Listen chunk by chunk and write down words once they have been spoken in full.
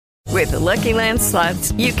With the Lucky Land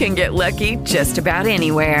Slots, you can get lucky just about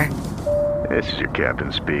anywhere. This is your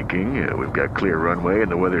captain speaking. We've got clear runway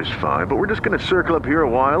and the weather's fine, but we're just going to circle up here a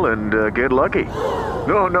while and get lucky.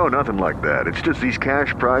 No, nothing like that. It's just these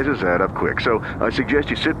cash prizes add up quick. So I suggest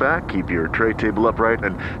you sit back, keep your tray table upright,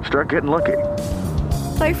 and start getting lucky.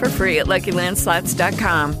 Play for free at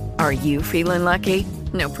LuckyLandSlots.com. Are you feeling lucky?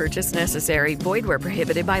 No purchase necessary. Void where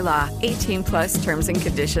prohibited by law. 18 plus terms and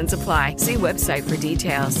conditions apply. See website for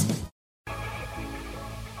details.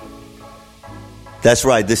 That's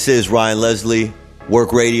right. This is Ryan Leslie,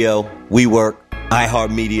 Work Radio, We Work,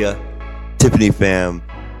 iHeartMedia, Tiffany Pham,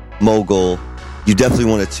 Mogul. You definitely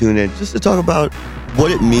want to tune in just to talk about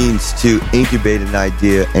what it means to incubate an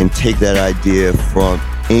idea and take that idea from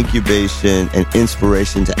incubation and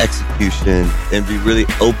inspiration to execution and be really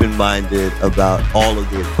open-minded about all of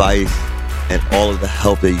the advice and all of the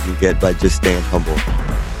help that you can get by just staying humble.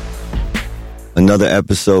 Another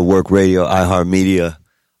episode, Work Radio, iHeartMedia,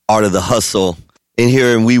 Art of the Hustle. In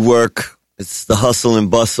here in We Work, it's the hustle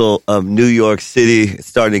and bustle of New York City. It's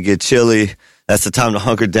starting to get chilly. That's the time to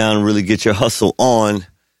hunker down and really get your hustle on.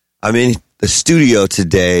 I'm in the studio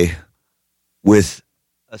today with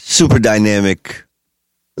a super dynamic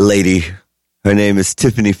lady. Her name is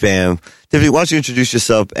Tiffany Pham. Tiffany, why don't you introduce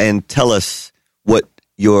yourself and tell us what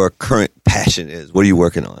your current passion is? What are you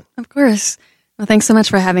working on? Of course. Well, thanks so much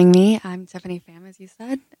for having me. I'm Tiffany Pham, as you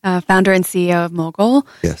said, founder and CEO of Mogul.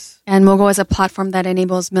 Yes. And Mogul is a platform that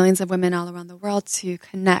enables millions of women all around the world to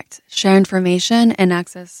connect, share information, and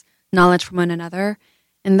access knowledge from one another.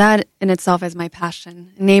 And that in itself is my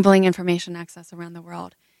passion, enabling information access around the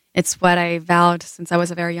world. It's what I vowed since I was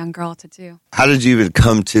a very young girl to do. How did you even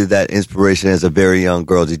come to that inspiration as a very young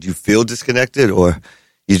girl? Did you feel disconnected, or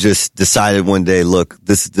you just decided one day, look,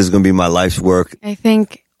 this is going to be my life's work? I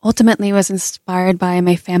think ultimately was inspired by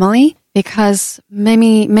my family because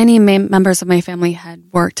many members of my family had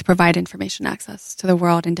worked to provide information access to the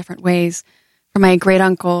world in different ways. From my great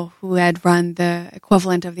uncle who had run the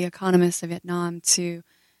equivalent of The Economist of Vietnam to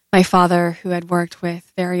my father who had worked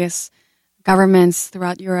with various governments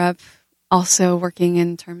throughout Europe, also working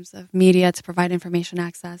in terms of media to provide information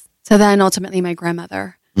access. So then ultimately my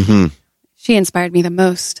grandmother. Mm-hmm. She inspired me the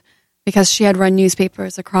most because she had run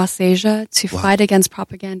newspapers across Asia to fight against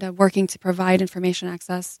propaganda, working to provide information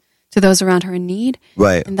access to those around her in need.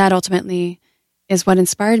 Right. And that ultimately is what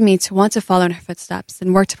inspired me to want to follow in her footsteps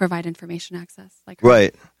and work to provide information access like her.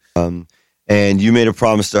 Right. And you made a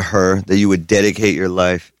promise to her that you would dedicate your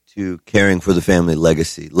life to caring for the family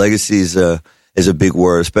legacy. Legacy is a big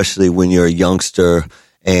word, especially when you're a youngster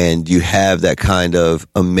and you have that kind of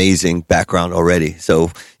amazing background already.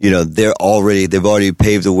 So, they've already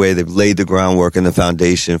paved the way. They've laid the groundwork and the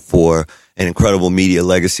foundation for an incredible media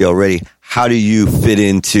legacy already. How do you fit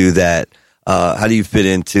into that? How do you fit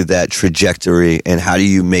into that trajectory, and how do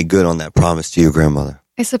you make good on that promise to your grandmother?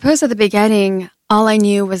 I suppose at the beginning, all I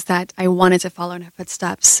knew was that I wanted to follow in her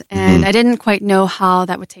footsteps, and I didn't quite know how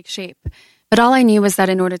that would take shape. But all I knew was that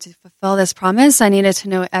in order to fulfill this promise, I needed to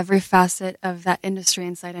know every facet of that industry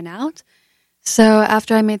inside and out. So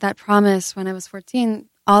after I made that promise when I was 14,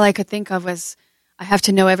 all I could think of was I have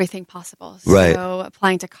to know everything possible. Right. So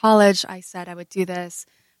applying to college, I said I would do this.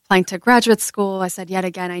 Applying to graduate school, I said yet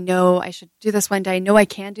again, I know I should do this one day. I know I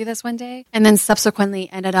can do this one day. And then subsequently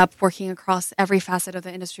ended up working across every facet of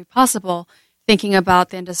the industry possible, thinking about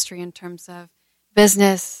the industry in terms of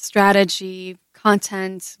business, strategy,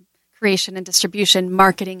 content, creation and distribution,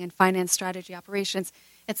 marketing and finance strategy, operations,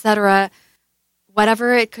 etc.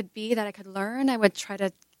 Whatever it could be that I could learn, I would try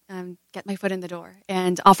to get my foot in the door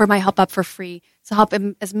and offer my help up for free to help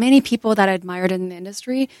as many people that I admired in the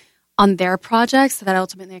industry on their projects so that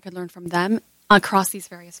ultimately I could learn from them across these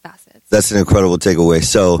various facets. That's an incredible takeaway.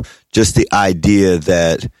 So just the idea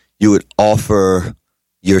that you would offer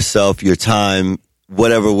yourself, your time,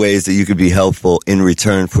 whatever ways that you could be helpful in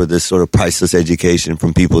return for this sort of priceless education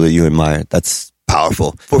from people that you admire. That's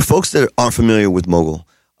powerful. For folks that aren't familiar with Mogul,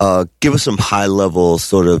 give us some high-level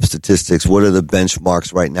sort of statistics. What are the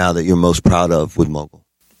benchmarks right now that you're most proud of with Mogul?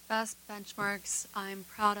 The best benchmarks I'm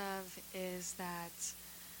proud of is that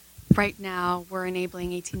right now we're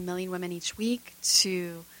enabling 18 million women each week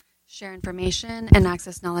to share information and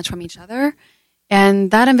access knowledge from each other.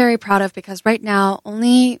 And that I'm very proud of because right now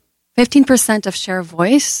only 15% of share of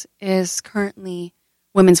voice is currently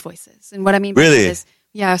women's voices. And what I mean by that is,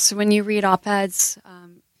 so when you read op-eds,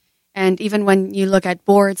 and even when you look at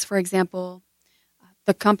boards, for example,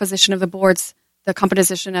 the composition of the boards, the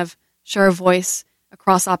composition of share of voice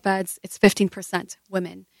across op-eds, it's 15%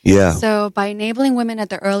 women. Yeah. So by enabling women at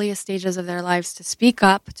the earliest stages of their lives to speak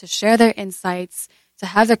up, to share their insights, to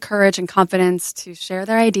have the courage and confidence to share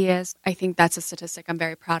their ideas, I think that's a statistic I'm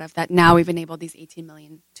very proud of, that now we've enabled these 18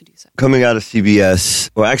 million to do so. Coming out of CBS,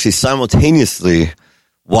 or actually simultaneously,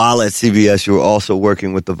 while at CBS, you were also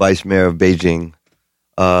working with the vice mayor of Beijing,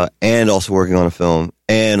 and also working on a film,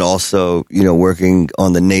 and also, working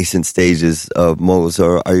on the nascent stages of Mogul.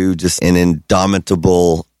 So are you just an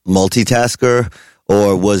indomitable multitasker,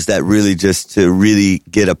 or was that really just to really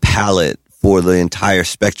get a palette for the entire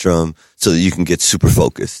spectrum so that you can get super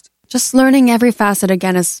focused? Just learning every facet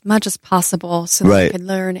again as much as possible so that you can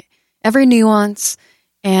learn every nuance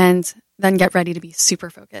and then get ready to be super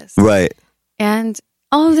focused. Right. And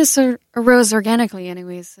all of this arose organically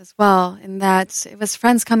anyways as well, in that it was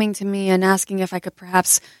friends coming to me and asking if I could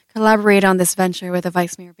perhaps collaborate on this venture with the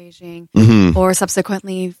Vice Mayor of Beijing, or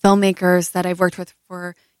subsequently filmmakers that I've worked with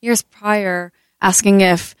for years prior asking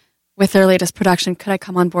if, with their latest production, could I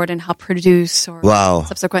come on board and help produce or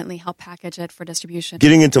subsequently help package it for distribution.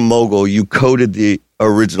 Getting into Mogul, you coded the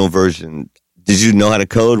original version. Did you know how to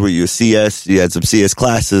code? Were you a CS? You had some CS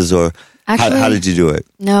classes, or actually, how did you do it?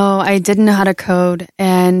 No, I didn't know how to code.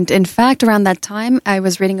 And in fact, around that time, I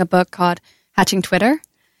was reading a book called Hatching Twitter.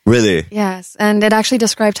 Really? Yes. And it actually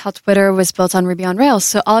described how Twitter was built on Ruby on Rails.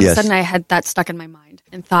 So all of a sudden, I had that stuck in my mind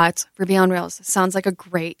and thought, Ruby on Rails sounds like a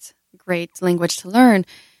great language to learn.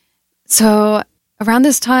 So around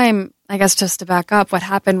this time, I guess just to back up, what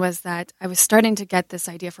happened was that I was starting to get this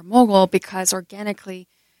idea for Mogul because organically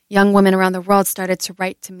young women around the world started to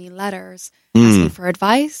write to me letters asking for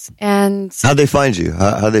advice. And how'd they find you?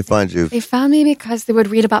 How'd they find you? They found me because they would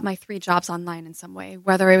read about my 3 jobs online in some way,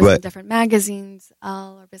 whether it was in different magazines,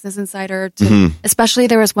 Elle or Business Insider. Especially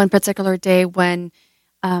there was one particular day when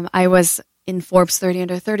I was in Forbes 30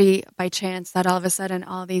 Under 30 by chance, that all of a sudden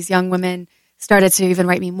all these young women started to even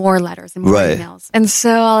write me more letters and more emails. And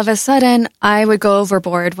so all of a sudden I would go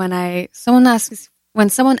overboard when someone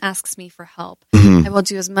asks me for help. I will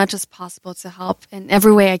do as much as possible to help in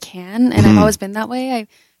every way I can. And I've always been that way. I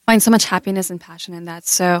find so much happiness and passion in that.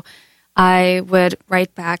 So I would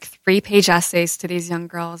write back 3-page essays to these young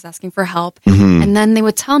girls asking for help. And then they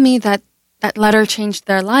would tell me that that letter changed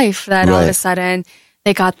their life, that all of a sudden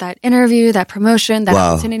they got that interview, that promotion, that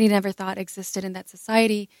opportunity never thought existed in that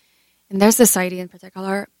society, in their society in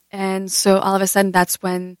particular. And so all of a sudden that's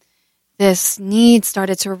when this need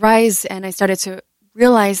started to arise, and I started to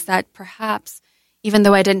realize that perhaps even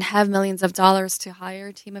though I didn't have millions of dollars to hire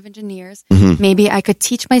a team of engineers, maybe I could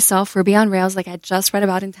teach myself Ruby on Rails like I just read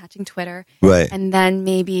about in Hatching Twitter. And then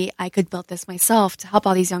maybe I could build this myself to help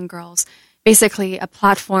all these young girls. Basically a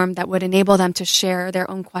platform that would enable them to share their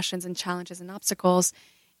own questions and challenges and obstacles,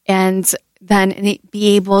 and then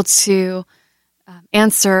be able to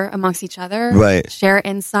answer amongst each other, share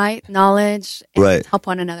insight, knowledge, and help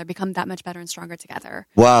one another become that much better and stronger together.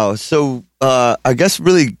 Wow. So I guess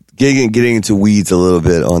really getting into weeds a little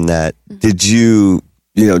bit on that, did you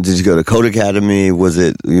go to Code Academy? Was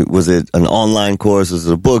it an online course? Was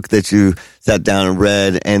it a book that you sat down and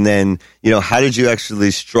read? And then, how did you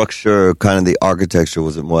actually structure kind of the architecture?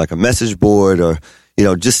 Was it more like a message board, or,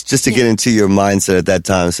 just to get into your mindset at that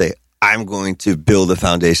time and say, I'm going to build a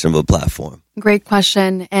foundation of a platform? Great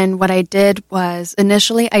question. And what I did was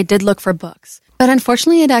initially I did look for books, but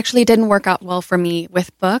unfortunately it actually didn't work out well for me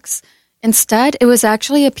with books. Instead, it was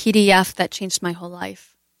actually a PDF that changed my whole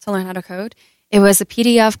life to learn how to code. It was a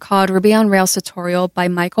PDF called Ruby on Rails Tutorial by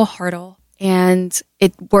Michael Hartle, and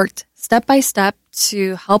it worked step by step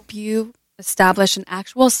to help you establish an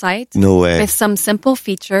actual site with some simple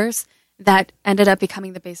features that ended up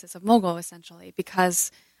becoming the basis of Mogul, essentially,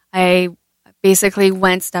 because I basically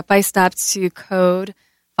went step by step to code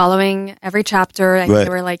following every chapter. I think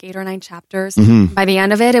there were like 8 or 9 chapters. By the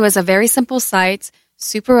end of it, it was a very simple site,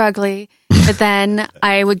 super ugly. But then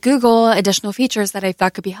I would Google additional features that I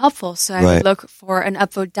thought could be helpful. So I would look for an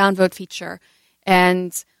upvote, downvote feature.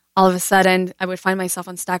 And all of a sudden, I would find myself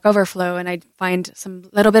on Stack Overflow, and I'd find some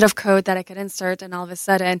little bit of code that I could insert. And all of a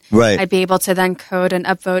sudden, I'd be able to then code an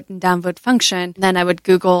upvote and downvote function. Then I would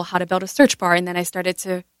Google how to build a search bar. And then I started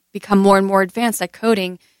to become more and more advanced at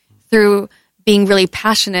coding through being really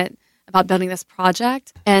passionate about building this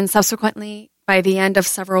project. And subsequently, by the end of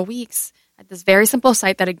several weeks, at this very simple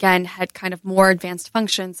site that, again, had kind of more advanced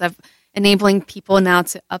functions of enabling people now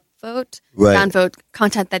to upvote, downvote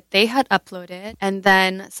content that they had uploaded. And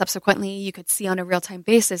then subsequently, you could see on a real-time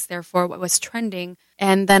basis, therefore, what was trending.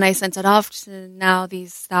 And then I sent it off to now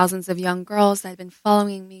these thousands of young girls that had been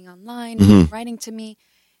following me online, writing to me.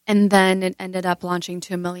 And then it ended up launching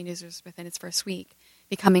to 1 million users within its first week,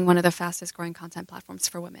 becoming one of the fastest growing content platforms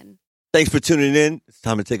for women. Thanks for tuning in. It's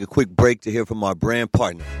time to take a quick break to hear from our brand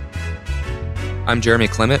partner. I'm Jeremy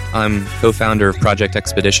Clement. I'm co-founder of Project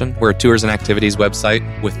Expedition. We're a tours and activities website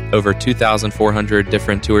with over 2,400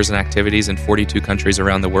 different tours and activities in 42 countries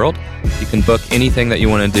around the world. You can book anything that you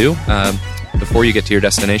want to do before you get to your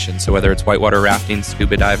destination. So whether it's whitewater rafting,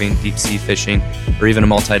 scuba diving, deep sea fishing, or even a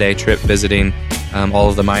multi-day trip visiting all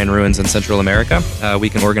of the Mayan ruins in Central America, we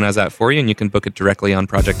can organize that for you, and you can book it directly on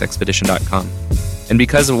projectexpedition.com. And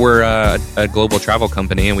because we're a global travel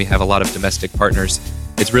company and we have a lot of domestic partners,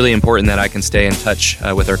 it's really important that I can stay in touch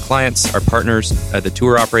with our clients, our partners, the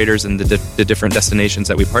tour operators, and the different destinations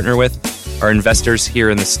that we partner with, our investors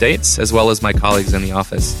here in the States, as well as my colleagues in the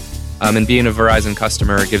office. And being a Verizon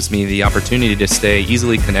customer gives me the opportunity to stay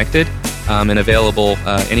easily connected and available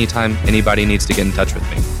anytime anybody needs to get in touch with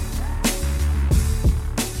me.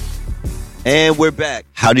 And we're back.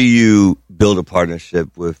 How do you build a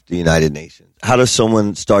partnership with the United Nations? How does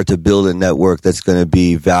someone start to build a network that's going to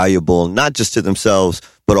be valuable, not just to themselves,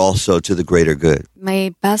 but also to the greater good?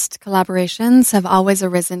 My best collaborations have always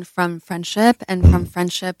arisen from friendship and from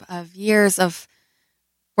friendship of years of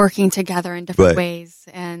working together in different ways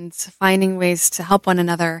and finding ways to help one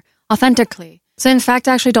another authentically. So in fact,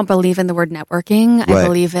 I actually don't believe in the word networking. I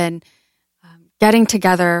believe in getting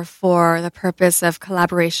together for the purpose of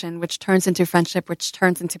collaboration, which turns into friendship, which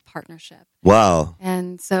turns into partnership. Wow.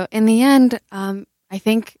 And so in the end, I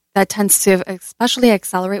think that tends to especially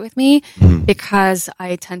accelerate with me because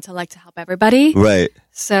I tend to like to help everybody. Right.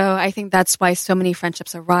 So I think that's why so many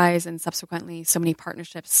friendships arise and subsequently so many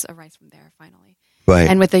partnerships arise from there finally. Right.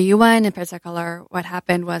 And with the UN in particular, what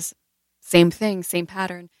happened was same thing, same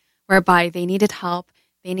pattern, whereby they needed help.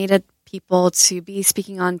 They needed people to be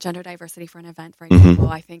speaking on gender diversity for an event, for example.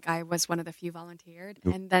 I think I was one of the few volunteered.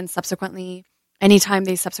 And then subsequently, anytime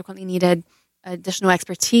they subsequently needed additional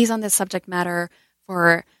expertise on this subject matter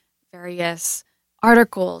for various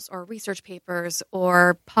articles or research papers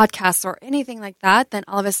or podcasts or anything like that, then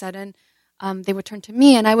all of a sudden they would turn to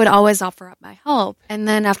me and I would always offer up my help. And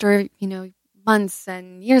then after, months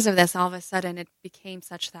and years of this, all of a sudden it became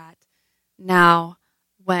such that now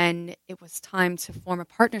when it was time to form a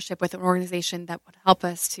partnership with an organization that would help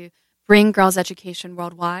us to bring girls' education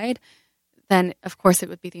worldwide, then of course it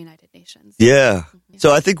would be the United Nations. Yeah.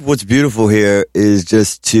 So I think what's beautiful here is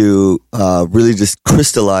just to really just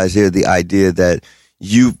crystallize here the idea that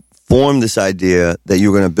you formed this idea that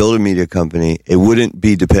you were going to build a media company. It wouldn't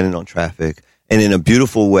be dependent on traffic. And in a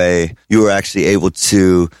beautiful way, you were actually able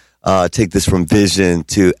to take this from vision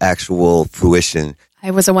to actual fruition. I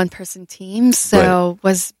was a one-person team, so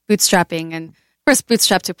was bootstrapping, and of course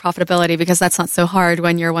bootstrap to profitability because that's not so hard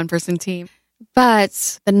when you're a one-person team.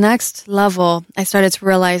 But the next level, I started to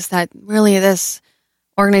realize that really this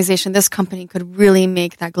organization, this company could really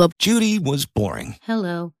make that global. Judy was boring.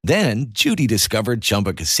 Hello. Then Judy discovered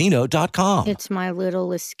ChumbaCasino.com. It's my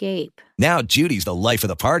little escape. Now Judy's the life of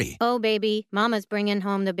the party. Oh, baby, mama's bringing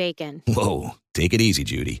home the bacon. Whoa, take it easy,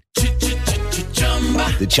 Judy.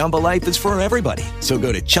 The Chumba life is for everybody. So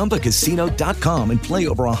go to ChumbaCasino.com and play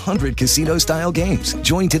over 100 casino-style games.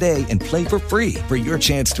 Join today and play for free for your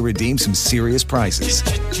chance to redeem some serious prizes.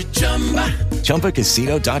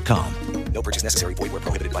 ChumbaCasino.com. No purchase necessary. Void where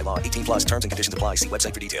prohibited by law. 18 plus terms and conditions apply. See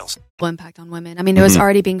website for details. Impact on women. I mean, it was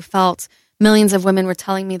already being felt. Millions of women were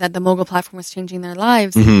telling me that the Mogul platform was changing their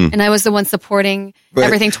lives. And I was the one supporting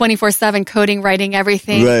everything 24/7, coding, writing,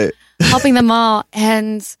 everything, helping them all.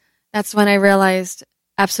 And that's when I realized,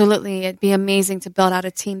 absolutely, it'd be amazing to build out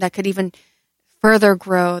a team that could even further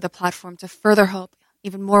grow the platform, to further help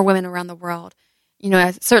even more women around the world.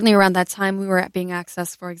 Certainly around that time, we were being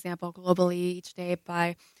accessed, for example, globally each day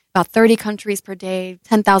by about 30 countries per day,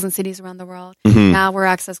 10,000 cities around the world. Now we're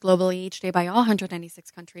accessed globally each day by all 196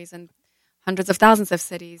 countries and hundreds of thousands of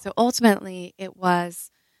cities. So ultimately, it was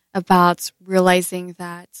about realizing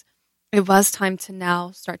that it was time to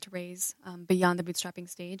now start to raise beyond the bootstrapping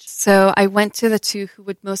stage. So I went to the two who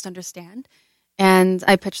would most understand, and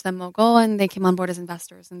I pitched them Mogul, and they came on board as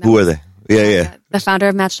investors. And Who were they? The founder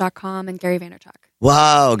of Match.com and Gary Vaynerchuk.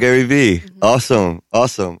 Wow, Gary V. Awesome.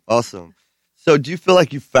 So do you feel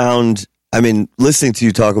like you found, listening to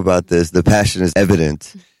you talk about this, the passion is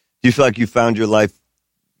evident. Do you feel like you found your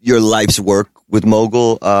life's work with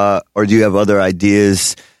Mogul, or do you have other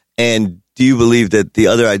ideas? And do you believe that the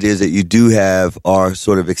other ideas that you do have are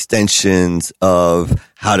sort of extensions of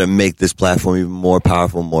how to make this platform even more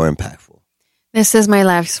powerful, more impactful? This is my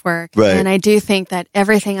life's work. Right. And I do think that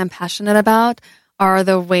everything I'm passionate about are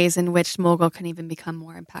the ways in which Mogul can even become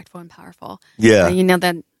more impactful and powerful. Yeah. You know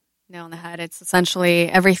that nail on the head. It's essentially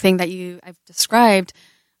everything that I've described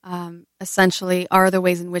essentially are the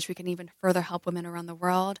ways in which we can even further help women around the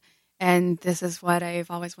world And this is what I've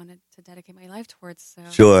always wanted to dedicate my life towards. So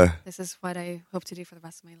Sure. this is what I hope to do for the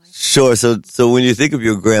rest of my life. Sure. So when you think of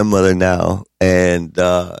your grandmother now and,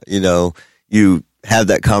 you have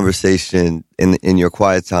that conversation in your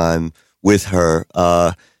quiet time with her,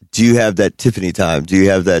 do you have that Tiffany time? Do you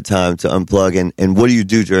have that time to unplug? And what do you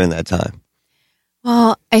do during that time?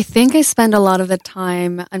 Well, I think I spend a lot of the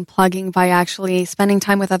time unplugging by actually spending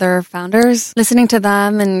time with other founders, listening to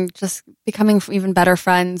them and just becoming even better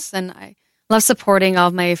friends. And I love supporting all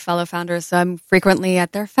of my fellow founders. So I'm frequently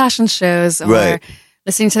at their fashion shows or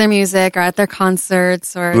listening to their music or at their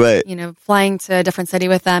concerts or, flying to a different city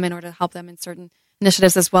with them in order to help them in certain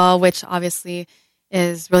initiatives as well, which obviously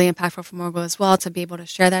is really impactful for Mogul as well, to be able to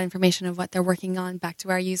share that information of what they're working on back to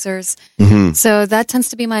our users. Mm-hmm. So that tends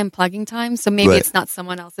to be my unplugging time. So maybe it's not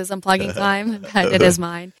someone else's unplugging time, but it is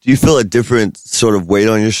mine. Do you feel a different sort of weight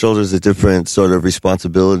on your shoulders, a different sort of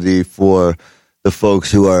responsibility for the folks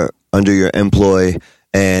who are under your employ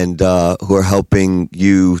and who are helping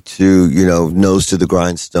you to, nose to the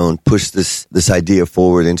grindstone, push this idea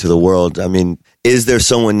forward into the world? I mean, is there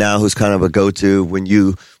someone now who's kind of a go-to when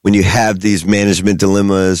you have these management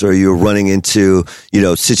dilemmas or you're running into,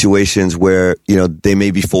 situations where, they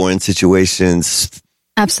may be foreign situations?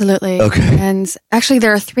 Absolutely. Okay. And actually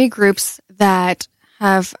there are 3 groups that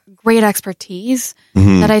have great expertise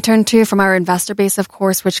that I turn to, from our investor base, of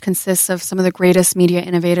course, which consists of some of the greatest media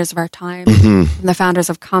innovators of our time, from the founders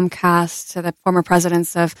of Comcast to the former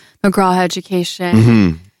presidents of McGraw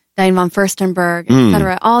Education, Diane von Furstenberg,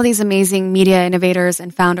 etc. All these amazing media innovators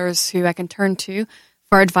and founders who I can turn to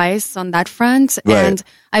for advice on that front. Right. And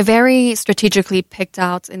I very strategically picked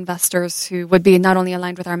out investors who would be not only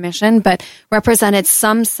aligned with our mission, but represented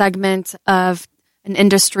some segment of an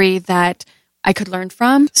industry that I could learn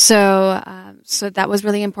from. So that was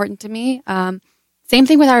really important to me. Same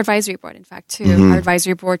thing with our advisory board, in fact, too. Our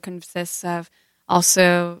advisory board consists of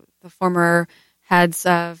also the former heads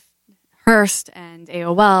of Hearst and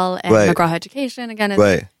AOL and McGraw Education again.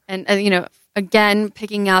 And again,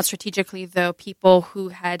 picking out strategically, though, people who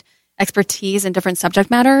had expertise in different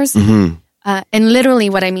subject matters. And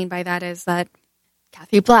literally what I mean by that is that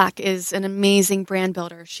Kathy Black is an amazing brand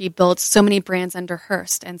builder. She built so many brands under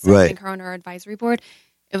Hearst, and so having her on our advisory board,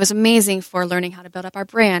 it was amazing for learning how to build up our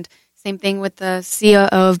brand. Same thing with the COO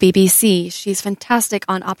of BBC. She's fantastic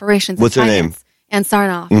on operations. What's her name? Ann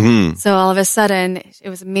Sarnoff. So all of a sudden, it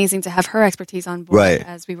was amazing to have her expertise on board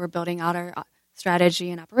as we were building out our strategy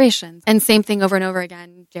and operations. And same thing over and over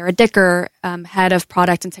again. Jared Dicker, head of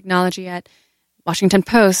product and technology at Washington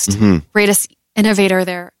Post, greatest innovator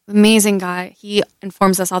there, amazing guy. He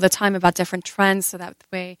informs us all the time about different trends so that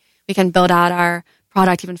way we can build out our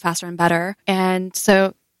product even faster and better. And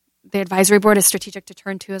so the advisory board is strategic to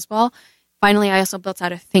turn to as well. Finally, I also built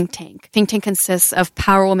out a think tank. Think tank consists of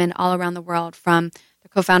power women all around the world, from the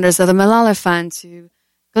co-founders of the Malala Fund to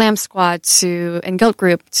Glam Squad and Guilt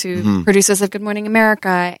Group to producers of Good Morning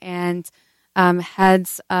America and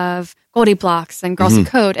heads of Goldie Blocks and Girls Who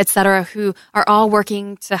Code, etc., who are all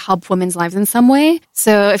working to help women's lives in some way.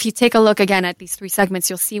 So if you take a look again at these 3 segments,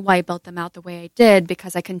 you'll see why I built them out the way I did,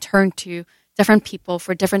 because I can turn to different people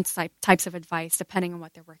for different types of advice depending on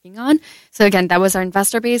what they're working on. So again, that was our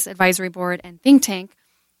investor base, advisory board, and think tank.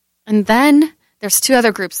 And then there's 2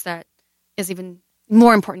 other groups that is even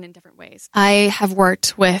more important in different ways. I have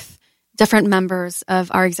worked with different members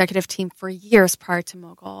of our executive team for years prior to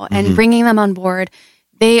Mogul, and bringing them on board,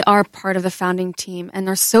 they are part of the founding team and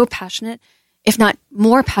they're so passionate, if not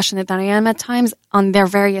more passionate than I am at times, on their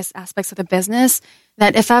various aspects of the business,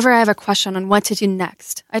 that if ever I have a question on what to do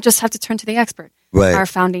next, I just have to turn to the expert, our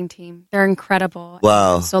founding team. They're incredible.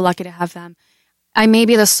 Wow. I'm so lucky to have them. I may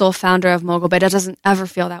be the sole founder of Mogul, but it doesn't ever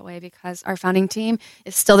feel that way because our founding team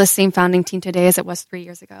is still the same founding team today as it was 3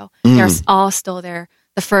 years ago. They're all still there.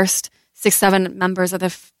 The first 6-7 members of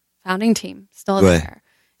the founding team still there.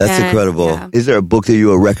 That's incredible. Yeah. Is there a book that you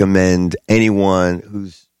would recommend anyone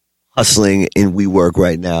who's hustling in WeWork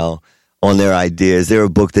right now on their ideas? Is there a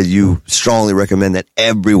book that you strongly recommend that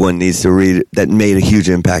everyone needs to read that made a huge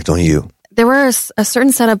impact on you? There were a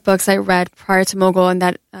certain set of books I read prior to Mogul and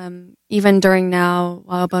that even during now,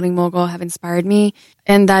 while building Mogul, have inspired me.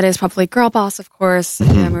 And that is probably Girl Boss, of course,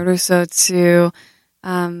 Maruso, to,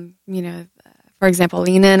 for example,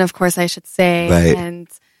 Lean In, of course, I should say. Right.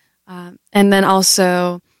 And then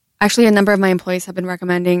also, actually, a number of my employees have been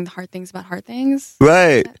recommending Hard Things About Hard Things.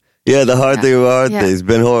 Right. Yeah, The Hard Thing About Hard Things,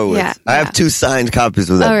 Ben Horowitz. Yeah, I have 2 signed copies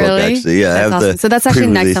of that book, actually. Yeah, that's I have awesome. So that's actually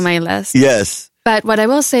next on my list. Yes. But what I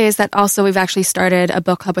will say is that also we've actually started a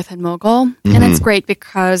book club within Mogul. And it's great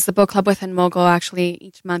because the book club within Mogul, actually,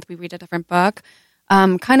 each month we read a different book.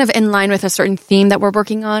 kind of in line with a certain theme that we're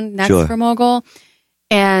working on next Sure. for Mogul.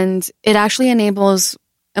 And it actually enables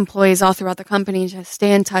employees all throughout the company to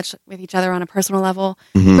stay in touch with each other on a personal level.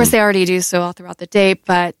 Of course, they already do so all throughout the day,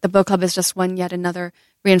 but the book club is just yet another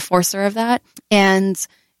reinforcer of that. And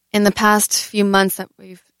in the past few months that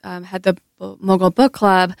we've had the Mogul Book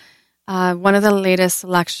Club, one of the latest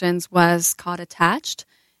selections was called Attached.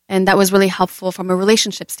 And that was really helpful from a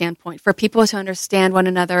relationship standpoint for people to understand one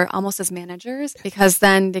another almost as managers, because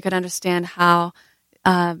then they could understand how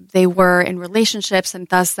they were in relationships, and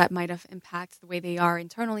thus that might have impacted the way they are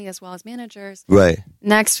internally as well as managers. Right.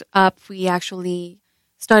 Next up, we actually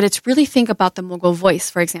started to really think about the Mogul voice,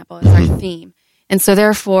 for example, as our theme. And so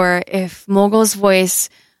therefore, if Mogul's voice,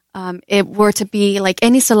 it were to be like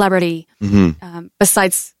any celebrity,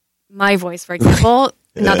 besides my voice, for example,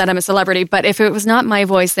 not that I'm a celebrity, but if it was not my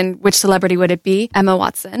voice, then which celebrity would it be? Emma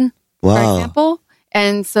Watson, for example.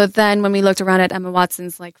 And so then when we looked around at Emma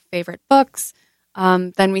Watson's like favorite books,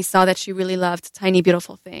 then we saw that she really loved Tiny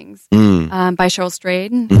Beautiful Things by Cheryl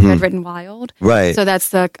Strayed, who had written Wild. Right. So that's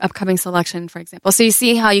the upcoming selection, for example. So you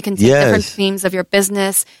see how you can take different themes of your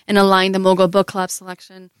business and align the Mogul Book Club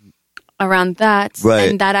selection around that. Right.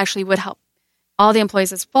 And that actually would help all the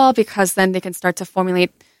employees as well, because then they can start to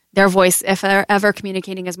formulate their voice if they're ever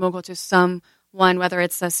communicating as Mogul to someone, whether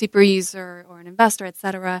it's a super user or an investor,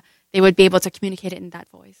 etc. They would be able to communicate it in that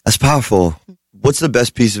voice. That's powerful. What's the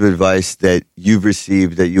best piece of advice that you've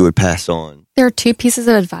received that you would pass on? There are two pieces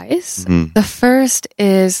of advice. The first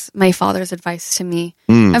is my father's advice to me.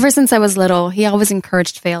 Ever since I was little, he always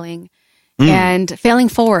encouraged failing and failing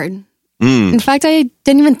forward. In fact, I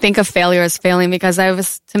didn't even think of failure as failing, because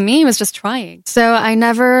to me, it was just trying. So I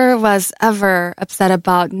never was ever upset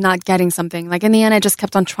about not getting something. Like in the end, I just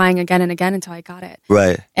kept on trying again and again until I got it.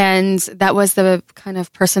 Right. And that was the kind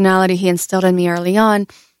of personality he instilled in me early on.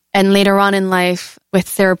 And later on in life, with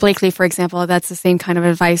Sarah Blakely, for example, that's the same kind of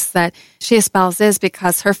advice that she espouses,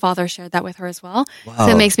 because her father shared that with her as well. Wow. So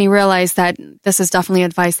it makes me realize that this is definitely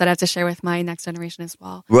advice that I have to share with my next generation as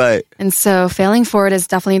well. Right. And so failing forward is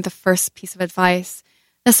definitely the first piece of advice.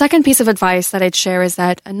 The second piece of advice that I'd share is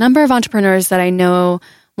that a number of entrepreneurs that I know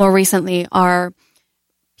more recently are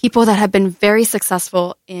people that have been very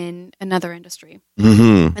successful in another industry.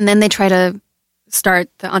 And then they try to start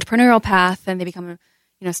the entrepreneurial path, and they become a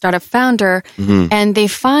startup founder, and they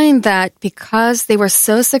find that because they were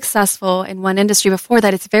so successful in one industry before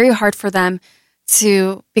that, it's very hard for them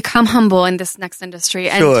to become humble in this next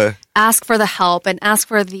industry and ask for the help and ask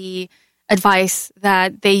for the advice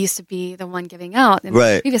that they used to be the one giving out in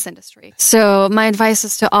the previous industry. So my advice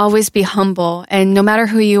is to always be humble, and no matter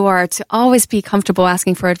who you are, to always be comfortable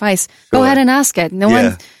asking for advice. Go ahead and ask it. No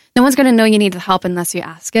one's going to know you need the help unless you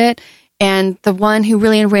ask it. And the one who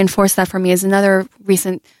really reinforced that for me is another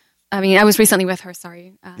I was recently with her,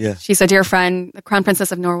 She's a dear friend, the Crown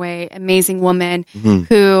Princess of Norway, amazing woman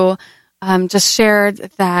who just shared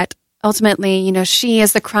that ultimately, she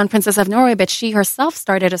is the Crown Princess of Norway, but she herself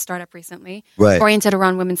started a startup recently oriented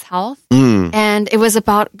around women's health. And it was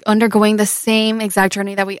about undergoing the same exact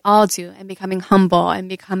journey that we all do, and becoming humble and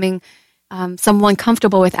becoming someone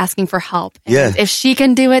comfortable with asking for help. And if she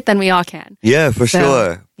can do it, then we all can. Yeah, for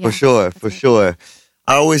sure.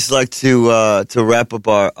 I always like to wrap up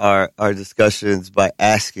our discussions by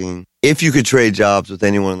asking, if you could trade jobs with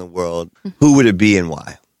anyone in the world, who would it be and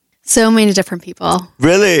why? So many different people.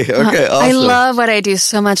 Really? Okay, awesome. I love what I do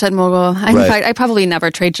so much at Mogul. In fact, I probably never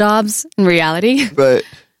trade jobs in reality. Right.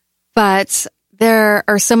 But there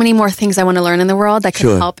are so many more things I want to learn in the world that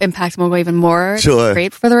could help impact Mogul even more.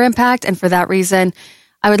 Great for their impact. And for that reason,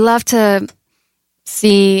 I would love to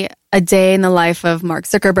see a day in the life of Mark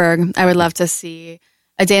Zuckerberg. I would love to see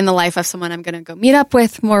a day in the life of someone I'm going to go meet up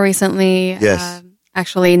with more recently. Yes.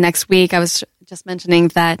 Actually, next week, I was just mentioning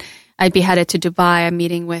that I'd be headed to Dubai. I'm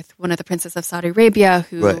meeting with one of the princes of Saudi Arabia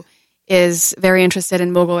who is very interested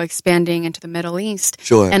in Mogul expanding into the Middle East.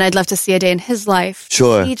 And I'd love to see a day in his life.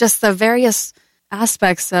 See just the various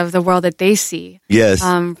aspects of the world that they see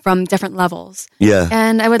from different levels.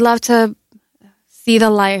 And I would love to see the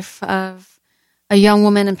life of a young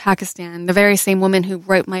woman in Pakistan, the very same woman who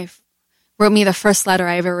wrote me the first letter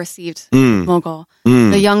I ever received, Mogul.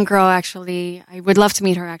 The young girl, actually, I would love to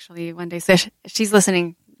meet her actually one day. So if she's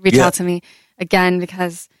listening, reach out to me again,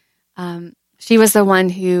 because she was the one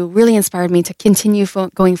who really inspired me to continue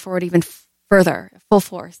going forward even further, full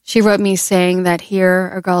force. She wrote me saying that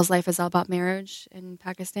here, a girl's life is all about marriage in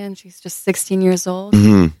Pakistan. She's just 16 years old.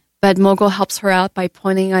 But Mogul helps her out by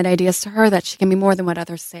pointing out ideas to her that she can be more than what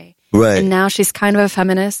others say. And now she's kind of a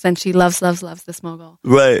feminist, and she loves this Mogul.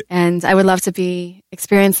 And I would love to be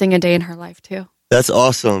experiencing a day in her life too. That's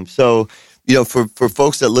awesome. So for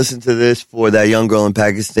folks that listen to this, for that young girl in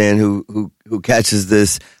Pakistan who catches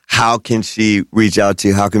this, how can she reach out to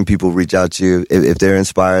you? How can people reach out to you if they're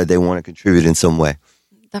inspired, they want to contribute in some way?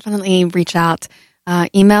 Definitely reach out.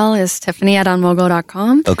 Email is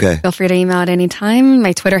tiffany@onmogul.com. Okay. Feel free to email at any time.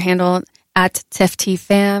 My Twitter handle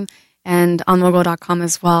 @TiffTPham, and onmogul.com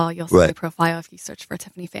as well. You'll see my profile if you search for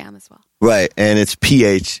Tiffany Pham as well. Right, and it's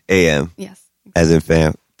PHAM. Yes. As in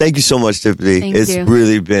Pham. Thank you so much, Tiffany. It's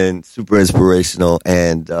really been super inspirational,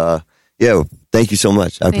 and thank you so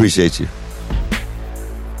much. I appreciate you.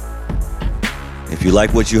 If you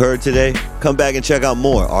like what you heard today, come back and check out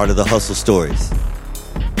more Art of the Hustle stories.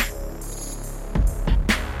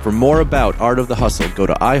 For more about Art of the Hustle, go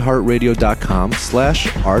to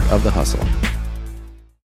iHeartRadio.com/Art of the Hustle.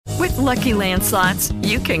 With Lucky Land Slots,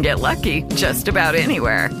 you can get lucky just about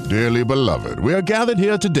anywhere. Dearly beloved, we are gathered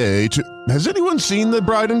here today to... Has anyone seen the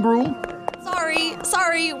bride and groom?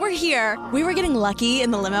 Sorry, we're here. We were getting lucky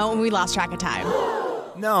in the limo and we lost track of time.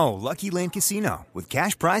 No, Lucky Land Casino, with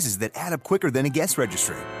cash prizes that add up quicker than a guest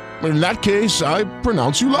registry. In that case, I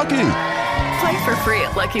pronounce you lucky. Play for free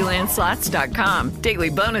at LuckyLandSlots.com. Daily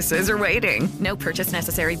bonuses are waiting. No purchase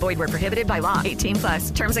necessary. Void where prohibited by law.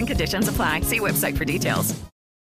 18+. Terms and conditions apply. See website for details.